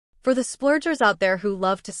For the splurgers out there who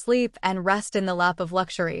love to sleep and rest in the lap of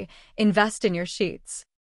luxury, invest in your sheets.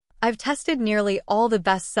 I've tested nearly all the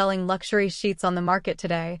best-selling luxury sheets on the market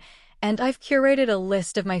today, and I've curated a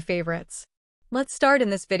list of my favorites. Let's start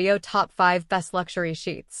in this video top 5 best luxury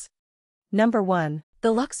sheets. Number 1.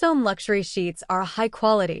 The LUXOME luxury sheets are a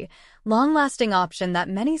high-quality, long-lasting option that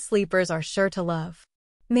many sleepers are sure to love.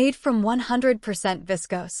 Made from 100%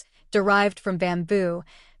 viscose, derived from bamboo,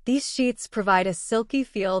 these sheets provide a silky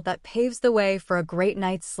feel that paves the way for a great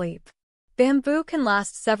night's sleep. Bamboo can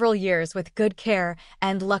last several years with good care,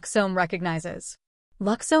 and LUXOME recognizes.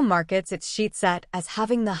 LUXOME markets its sheet set as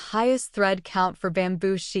having the highest thread count for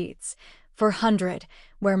bamboo sheets, 400,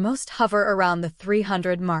 where most hover around the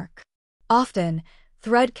 300 mark. Often,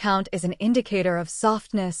 thread count is an indicator of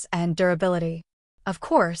softness and durability. Of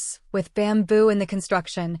course, with bamboo in the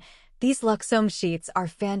construction, these LUXOME sheets are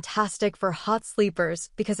fantastic for hot sleepers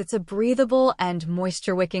because it's a breathable and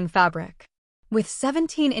moisture-wicking fabric. With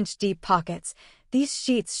 17-inch deep pockets, these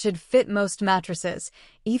sheets should fit most mattresses,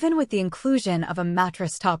 even with the inclusion of a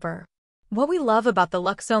mattress topper. What we love about the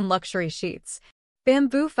LUXOME luxury sheets: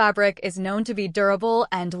 bamboo fabric is known to be durable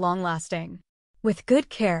and long-lasting. With good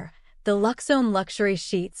care, the LUXOME luxury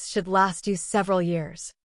sheets should last you several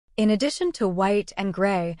years. In addition to white and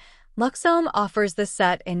gray, LUXOME offers the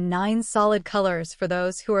set in 9 solid colors for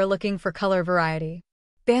those who are looking for color variety.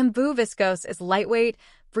 Bamboo viscose is lightweight,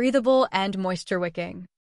 breathable, and moisture-wicking.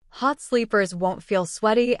 Hot sleepers won't feel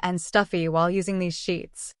sweaty and stuffy while using these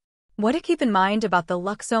sheets. What to keep in mind about the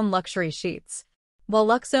LUXOME luxury sheets? While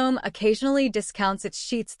LUXOME occasionally discounts its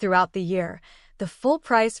sheets throughout the year, the full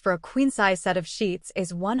price for a queen-size set of sheets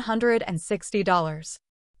is $160.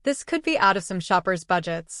 This could be out of some shoppers'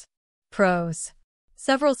 budgets. Pros: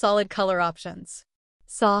 several solid color options.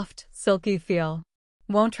 Soft, silky feel.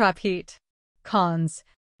 Won't trap heat. Cons: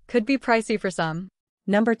 could be pricey for some.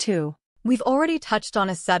 Number 2. We've already touched on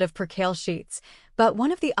a set of percale sheets, but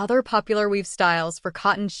one of the other popular weave styles for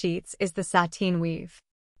cotton sheets is the sateen weave.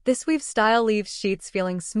 This weave style leaves sheets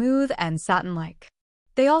feeling smooth and satin-like.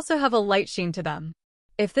 They also have a light sheen to them.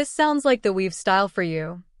 If this sounds like the weave style for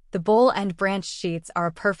you, the Boll and branch sheets are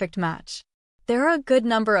a perfect match. There are a good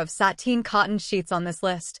number of sateen cotton sheets on this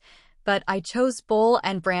list, but I chose Boll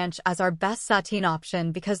and branch as our best sateen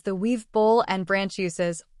option because the weave Boll and branch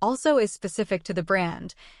uses also is specific to the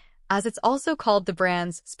brand, as it's also called the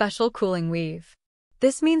brand's special cooling weave.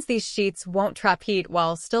 This means these sheets won't trap heat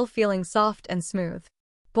while still feeling soft and smooth.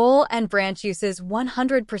 Boll and branch uses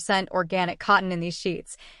 100% organic cotton in these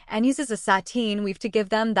sheets and uses a sateen weave to give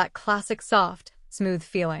them that classic soft, smooth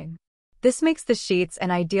feeling. This makes the sheets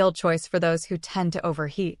an ideal choice for those who tend to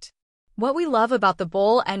overheat. What we love about the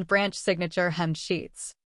Boll and branch signature hemmed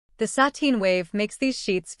sheets: the sateen wave makes these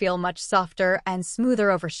sheets feel much softer and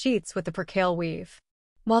smoother over sheets with the percale weave.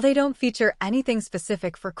 While they don't feature anything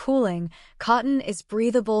specific for cooling, cotton is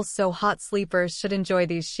breathable, so hot sleepers should enjoy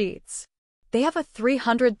these sheets. They have a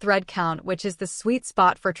 300 thread count, which is the sweet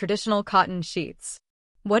spot for traditional cotton sheets.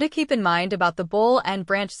 What to keep in mind about the Boll and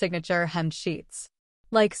branch signature hemmed sheets: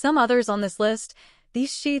 like some others on this list,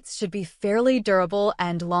 these sheets should be fairly durable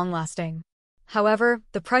and long-lasting. However,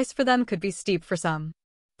 the price for them could be steep for some.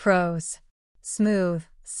 Pros: smooth,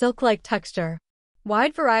 silk-like texture.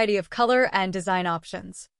 Wide variety of color and design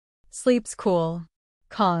options. Sleeps cool.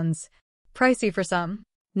 Cons: pricey for some.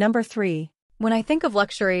 Number 3. When I think of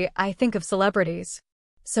luxury, I think of celebrities.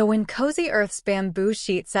 So when Cozy Earth's bamboo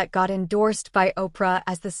sheet set got endorsed by Oprah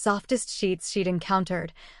as the softest sheets she'd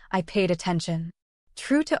encountered, I paid attention.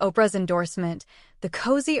 True to Oprah's endorsement, the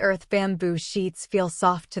Cozy Earth bamboo sheets feel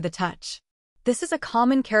soft to the touch. This is a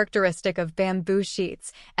common characteristic of bamboo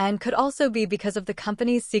sheets and could also be because of the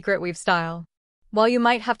company's secret weave style. While you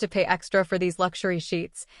might have to pay extra for these luxury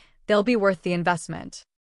sheets, they'll be worth the investment.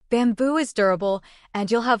 Bamboo is durable,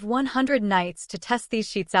 and you'll have 100 nights to test these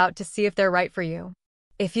sheets out to see if they're right for you.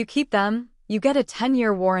 If you keep them, you get a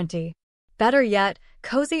 10-year warranty. Better yet,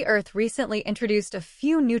 Cozy Earth recently introduced a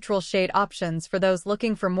few neutral shade options for those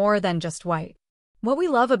looking for more than just white. What we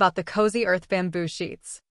love about the Cozy Earth bamboo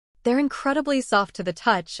sheets: they're incredibly soft to the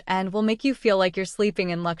touch and will make you feel like you're sleeping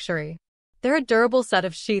in luxury. They're a durable set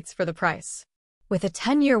of sheets for the price. With a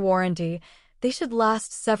 10-year warranty, they should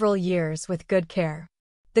last several years with good care.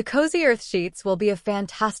 The Cozy Earth sheets will be a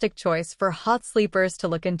fantastic choice for hot sleepers to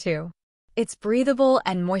look into. It's breathable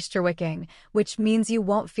and moisture-wicking, which means you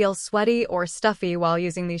won't feel sweaty or stuffy while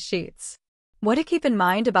using these sheets. What to keep in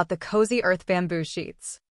mind about the Cozy Earth bamboo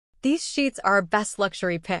sheets: these sheets are our best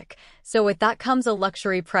luxury pick, so with that comes a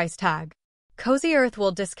luxury price tag. Cozy Earth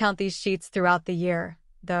will discount these sheets throughout the year,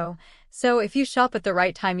 though, so if you shop at the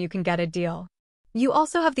right time you can get a deal. You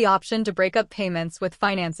also have the option to break up payments with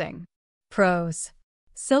financing. Pros: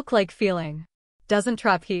 silk-like feeling. Doesn't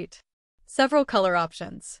trap heat. Several color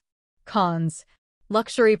options. Cons: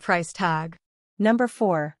 luxury price tag. Number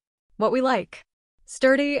 4. What we like: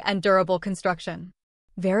 sturdy and durable construction.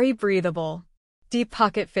 Very breathable. Deep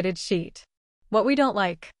pocket fitted sheet. What we don't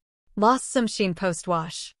like: lost some sheen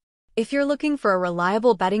post-wash. If you're looking for a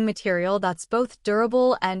reliable bedding material that's both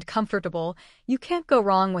durable and comfortable, you can't go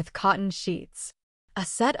wrong with cotton sheets. A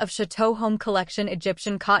set of Chateau Home Collection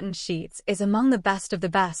Egyptian cotton sheets is among the best of the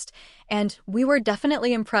best, and we were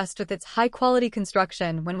definitely impressed with its high-quality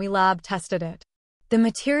construction when we lab tested it. The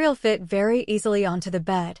material fit very easily onto the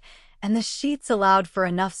bed, and the sheets allowed for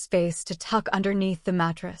enough space to tuck underneath the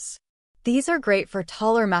mattress. These are great for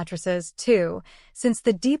taller mattresses, too, since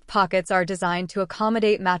the deep pockets are designed to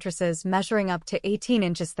accommodate mattresses measuring up to 18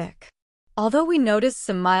 inches thick. Although we noticed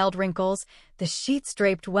some mild wrinkles, the sheets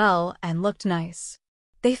draped well and looked nice.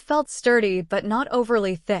 They felt sturdy but not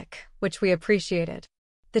overly thick, which we appreciated.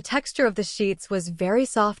 The texture of the sheets was very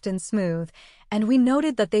soft and smooth, and we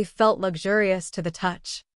noted that they felt luxurious to the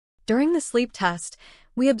touch. During the sleep test,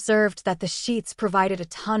 we observed that the sheets provided a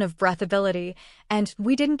ton of breathability, and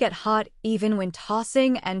we didn't get hot even when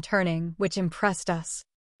tossing and turning, which impressed us.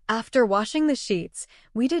 After washing the sheets,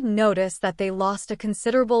 we did notice that they lost a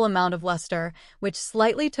considerable amount of luster, which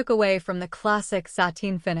slightly took away from the classic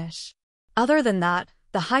sateen finish. Other than that,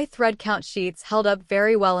 the high thread count sheets held up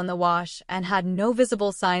very well in the wash and had no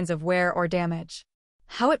visible signs of wear or damage.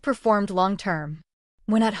 How it performed long-term.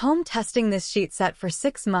 When at home testing this sheet set for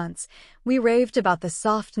 6 months, we raved about the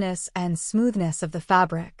softness and smoothness of the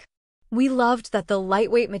fabric. We loved that the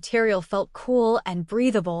lightweight material felt cool and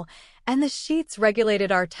breathable, and the sheets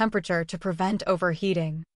regulated our temperature to prevent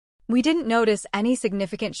overheating. We didn't notice any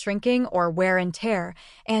significant shrinking or wear and tear,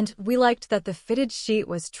 and we liked that the fitted sheet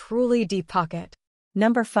was truly deep pocket.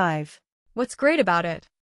 Number 5. What's great about it?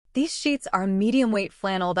 These sheets are medium-weight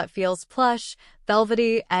flannel that feels plush,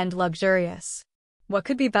 velvety, and luxurious. What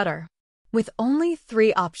could be better? With only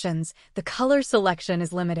 3 options, the color selection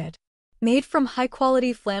is limited. Made from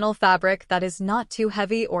high-quality flannel fabric that is not too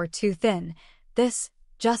heavy or too thin, this,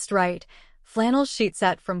 just right, flannel sheet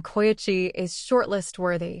set from Coyuchi is shortlist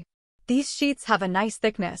worthy. These sheets have a nice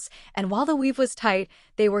thickness, and while the weave was tight,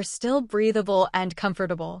 they were still breathable and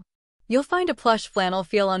comfortable. You'll find a plush flannel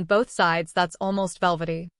feel on both sides that's almost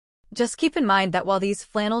velvety. Just keep in mind that while these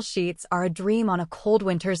flannel sheets are a dream on a cold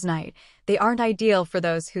winter's night, they aren't ideal for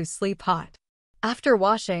those who sleep hot. After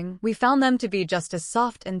washing, we found them to be just as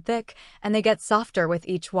soft and thick, and they get softer with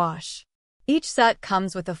each wash. Each set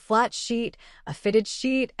comes with a flat sheet, a fitted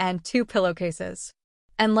sheet, and 2 pillowcases.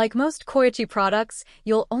 And like most Coyuchi products,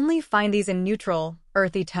 you'll only find these in neutral,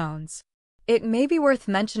 earthy tones. It may be worth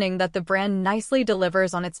mentioning that the brand nicely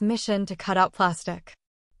delivers on its mission to cut out plastic.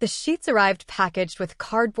 The sheets arrived packaged with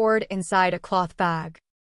cardboard inside a cloth bag.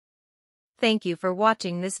 Thank you for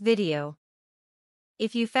watching this video.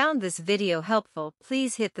 If you found this video helpful,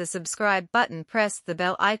 please hit the subscribe button, press the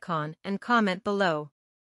bell icon, and comment below.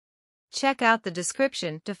 Check out the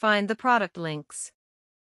description to find the product links.